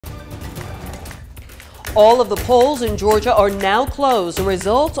All of the polls in Georgia are now closed and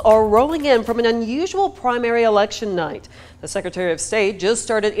results are rolling in from an unusual primary election night. The Secretary of State just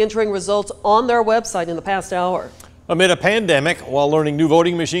started entering results on their website in the past hour. Amid a pandemic, while learning new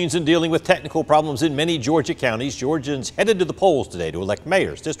voting machines and dealing with technical problems in many Georgia counties, Georgians headed to the polls today to elect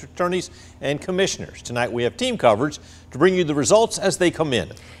mayors, district attorneys, and commissioners. Tonight we have team coverage to bring you the results as they come in.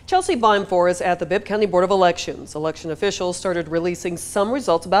 Chelsea Beimfohr is at the Bibb County Board of Elections. Election officials started releasing some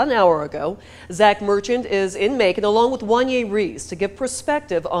results about an hour ago. Zach Merchant is in Macon along with Wanye Reese to give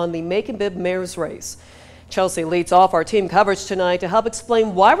perspective on the Macon-Bibb mayor's race. Chelsea leads off our team coverage tonight to help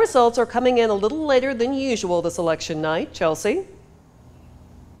explain why results are coming in a little later than usual this election night. Chelsea?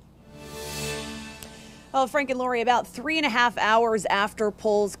 Well, Frank and Lori, about 3.5 hours after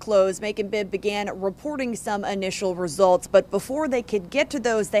polls closed, Macon-Bibb began reporting some initial results. But before they could get to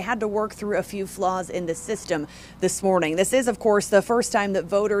those, they had to work through a few flaws in the system this morning. This is, of course, the first time that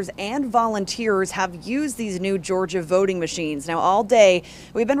voters and volunteers have used these new Georgia voting machines. Now, all day,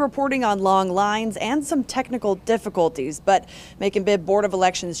 we've been reporting on long lines and some technical difficulties. But Macon-Bibb Board of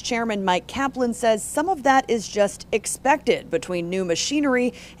Elections Chairman Mike Kaplan says some of that is just expected between new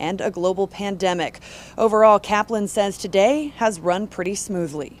machinery and a global pandemic. Overall, Kaplan says today has run pretty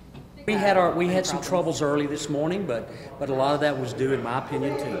smoothly. We had some troubles early this morning, but a lot of that was due, in my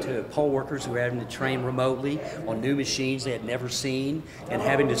opinion, to poll workers who were having to train remotely on new machines they had never seen and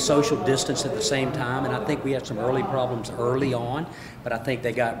having to social distance at the same time. And I think we had some early problems early on, but I think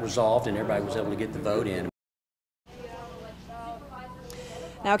they got resolved and everybody was able to get the vote in.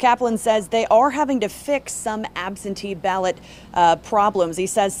 Now, Kaplan says they are having to fix some absentee ballot problems. He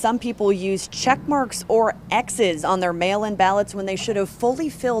says some people use check marks or X's on their mail-in ballots when they should have fully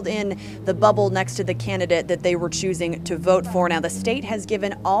filled in the bubble next to the candidate that they were choosing to vote for. Now, the state has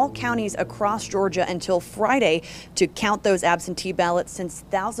given all counties across Georgia until Friday to count those absentee ballots since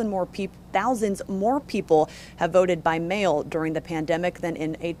thousands more people have voted by mail during the pandemic than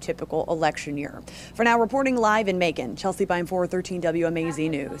in a typical election year. For now, reporting live in Macon, Chelsea Beimfohr, 13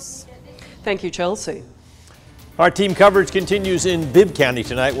 WMAZ News. Thank you, Chelsea. Our team coverage continues in Bibb County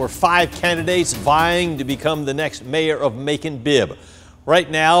tonight, where 5 candidates vying to become the next mayor of Macon-Bibb. Right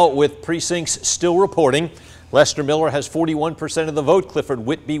now, with precincts still reporting, Lester Miller has 41% of the vote, Clifford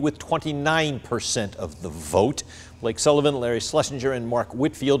Whitby with 29% of the vote. Blake Sullivan, Larry Schlesinger, and Mark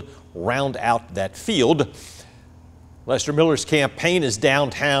Whitfield round out that field. Lester Miller's campaign is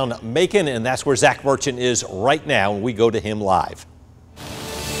downtown Macon, and that's where Zach Merchant is right now, and we go to him live.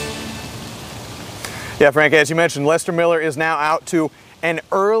 Yeah, Frank, as you mentioned, Lester Miller is now out to an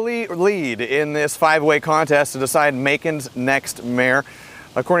early lead in this 5-way contest to decide Macon's next mayor.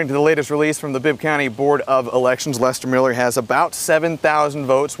 According to the latest release from the Bibb County Board of Elections, Lester Miller has about 7,000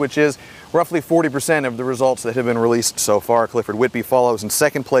 votes, which is roughly 40% of the results that have been released so far. Clifford Whitby follows in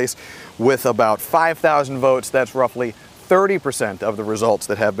second place with about 5,000 votes. That's roughly 30% of the results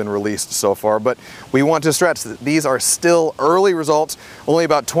that have been released so far. But we want to stress that these are still early results. Only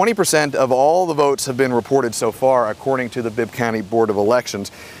about 20% of all the votes have been reported so far, according to the Bibb County Board of Elections.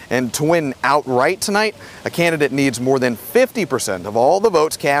 And to win outright tonight, a candidate needs more than 50% of all the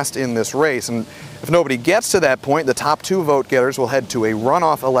votes cast in this race. And if nobody gets to that point, the top 2 vote getters will head to a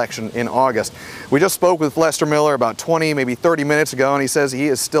runoff election in August. We just spoke with Lester Miller about 20, maybe 30 minutes ago, and he says he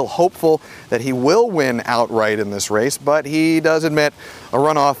is still hopeful that he will win outright in this race, but he does admit a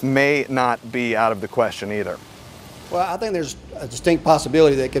runoff may not be out of the question either. Well, I think there's a distinct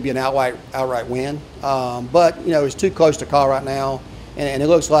possibility that it could be an outright win, but you know, it's too close to call right now. And it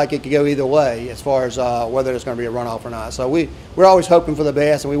looks like it could go either way as far as whether it's going to be a runoff or not. So we're always hoping for the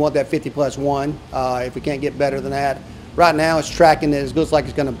best, and we want that 50+1 if we can't get better than that. Right now it's tracking as looks like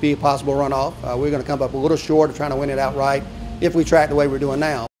it's going to be a possible runoff. We're going to come up a little short of trying to win it outright if we track the way we're doing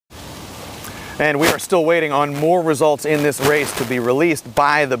now. And we are still waiting on more results in this race to be released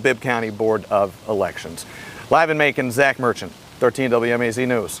by the Bibb County Board of Elections. Live in Macon, Zach Merchant, 13 WMAZ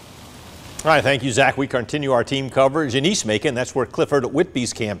News. All right, thank you, Zach. We continue our team coverage in East Macon. That's where Clifford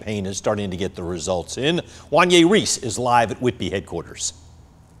Whitby's campaign is starting to get the results in. Wanye Reese is live at Whitby headquarters.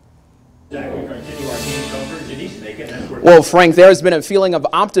 Zach, we continue our team coverage in East Macon. Well, Frank, there's been a feeling of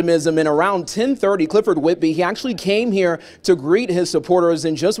optimism, and around 10:30, Clifford Whitby, he actually came here to greet his supporters,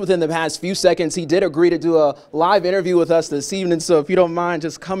 and just within the past few seconds, he did agree to do a live interview with us this evening. So if you don't mind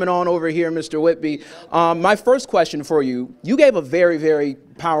just coming on over here, Mr. Whitby. My first question for you, you gave a very, very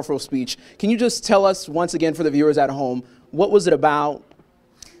powerful speech. Can you just tell us once again for the viewers at home, what was it about?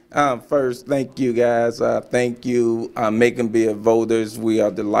 First, thank you guys. Thank you, Macon-Bibb voters. We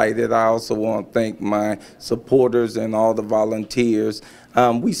are delighted. I also want to thank my supporters and all the volunteers.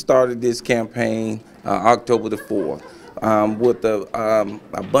 We started this campaign October the 4th. with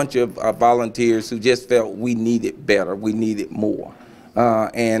a bunch of volunteers who just felt we needed better, we needed more.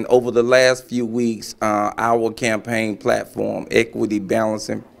 And over the last few weeks, our campaign platform, Equity, Balance,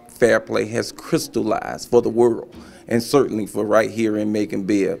 and Fair Play, has crystallized for the world, and certainly for right here in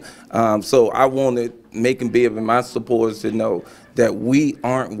Macon-Bibb. So I wanted Macon-Bibb and my supporters to know that we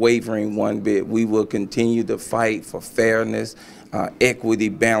aren't wavering one bit. We will continue to fight for fairness, equity,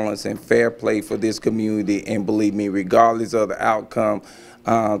 balance, and fair play for this community. And believe me, regardless of the outcome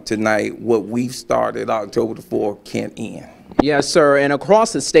tonight, what we've started October the 4th can't end. Yes, sir. And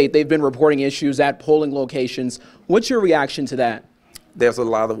across the state, they've been reporting issues at polling locations. What's your reaction to that? There's a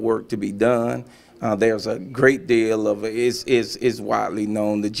lot of work to be done. There's a great deal of is widely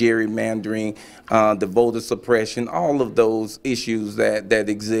known, the gerrymandering, the voter suppression, all of those issues that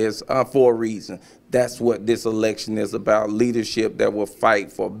exist for a reason. That's what this election is about, leadership that will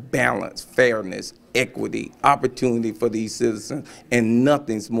fight for balance, fairness, equity, opportunity for these citizens, and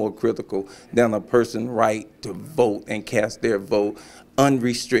nothing's more critical than a person's right to vote and cast their vote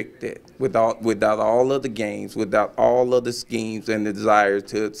unrestricted, without all of the games, without all of the schemes and the desire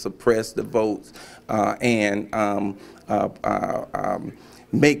to suppress the votes and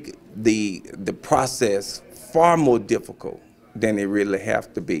make the process far more difficult than it really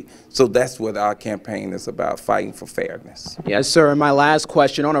have to be. So that's what our campaign is about, fighting for fairness. Yes, sir. And my last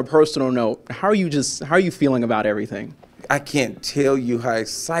question, on a personal note, how are you feeling about everything? I can't tell you how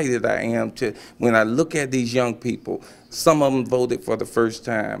excited I am when I look at these young people. Some of them voted for the first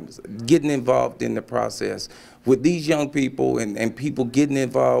time, getting involved in the process. With these young people and people getting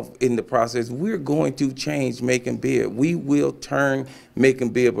involved in the process, we're going to change Macon-Bibb. We will turn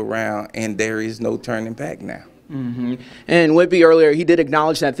Macon-Bibb around, and there is no turning back now. Mm-hmm. And Whitby earlier, he did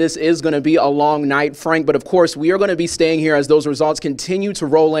acknowledge that this is going to be a long night, Frank, but of course we are going to be staying here as those results continue to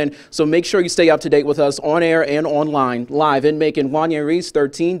roll in. So make sure you stay up to date with us on air and online. Live in Macon, Wanya Reese,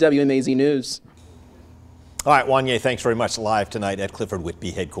 13 WMAZ News. All right, Wanya, thanks very much. Live tonight at Clifford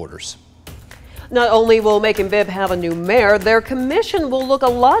Whitby headquarters. Not only will Macon-Bibb have a new mayor, their commission will look a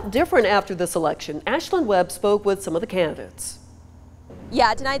lot different after this election. Ashlyn Webb spoke with some of the candidates.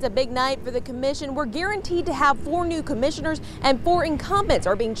 Yeah, tonight's a big night for the commission. We're guaranteed to have 4 new commissioners, and 4 incumbents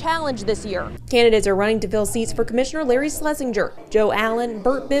are being challenged this year. Candidates are running to fill seats for Commissioner Larry Schlesinger, Joe Allen,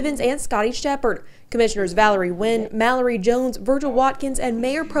 Bert Bivens, and Scotty Shepard. Commissioners Valerie Wynn, Mallory Jones, Virgil Watkins, and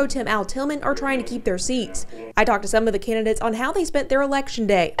Mayor Pro Tem Al Tillman are trying to keep their seats. I talked to some of the candidates on how they spent their election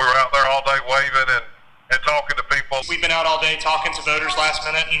day. We're out there all day waving and talking to people. We've been out all day talking to voters last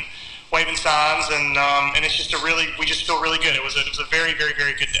minute and waving signs, and it's just we just feel really good. It was a very, very,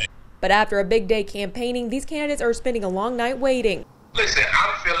 very good day. But after a big day campaigning, these candidates are spending a long night waiting. Listen,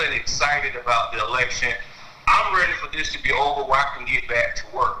 I'm feeling excited about the election. I'm ready for this to be over where I can get back to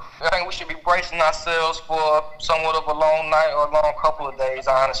work. I think we should be bracing ourselves for somewhat of a long night or a long couple of days,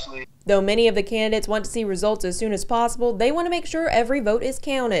 honestly. Though many of the candidates want to see results as soon as possible, they want to make sure every vote is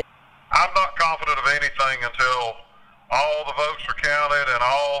counted. I'm not confident of anything until all the votes are counted and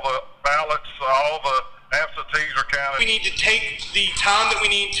all the ballots, all the absentees are counted. We need to take the time that we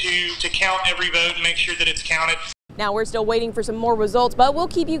need to count every vote and make sure that it's counted. Now we're still waiting for some more results, but we'll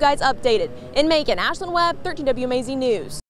keep you guys updated. In Macon, Ashlyn Webb, 13 WMAZ News.